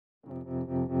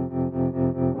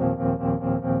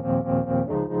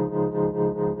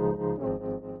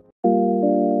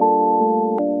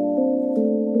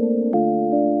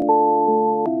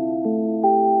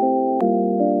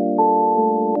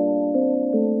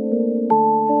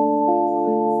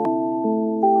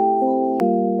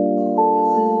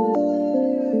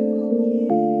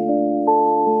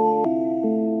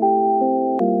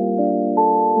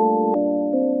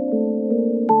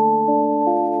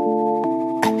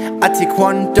I take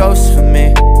one dose for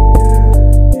me,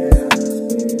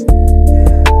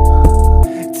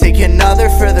 take another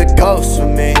for the ghost with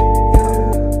me.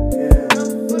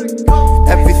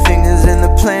 Everything is in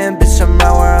the plan, bitch, I'm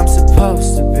right where I'm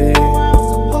supposed to be.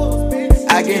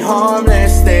 I get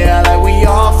harmless, they act like we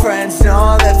all friends,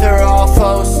 know that they're all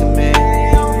foes to me.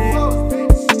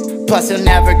 Plus you'll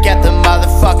never get the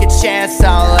motherfucking chance,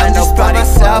 I'll let nobody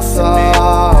sell for me.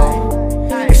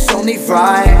 It's only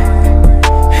right,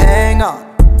 hang on,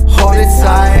 hold it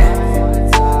tight.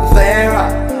 Layer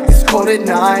up, it's cold at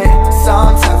night.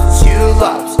 Sometimes what you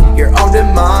love's your own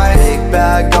demise. Big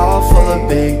bag all full of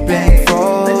big bank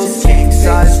rolls, king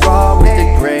size raw with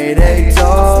the grade A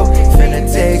dough.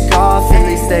 Finna take off, at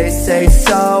least they say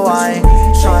so. I ain't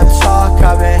tryna talk,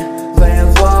 I've been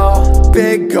laying low.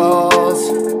 Big goals,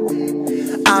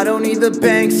 I don't need the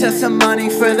bank, set some money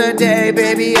for the day.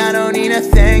 Baby, I don't need a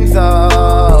thing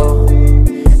though.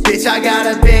 Bitch, I got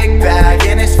a big bag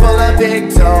and it's full of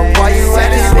big dough. Why you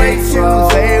acting way too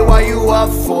late, why you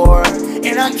up for?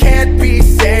 And I can't be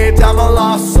saved, I'm a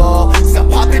lost soul. Stop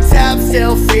popping tabs,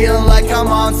 still feel like I'm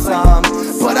on some.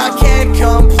 But I can't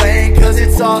complain cause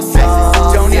it's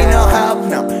awesome. Don't need no help,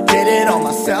 no, did it all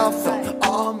myself though,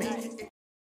 all me.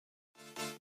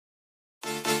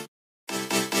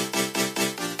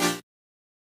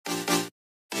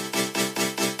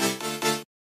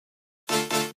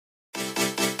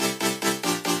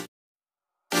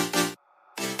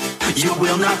 You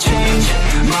will not change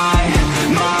my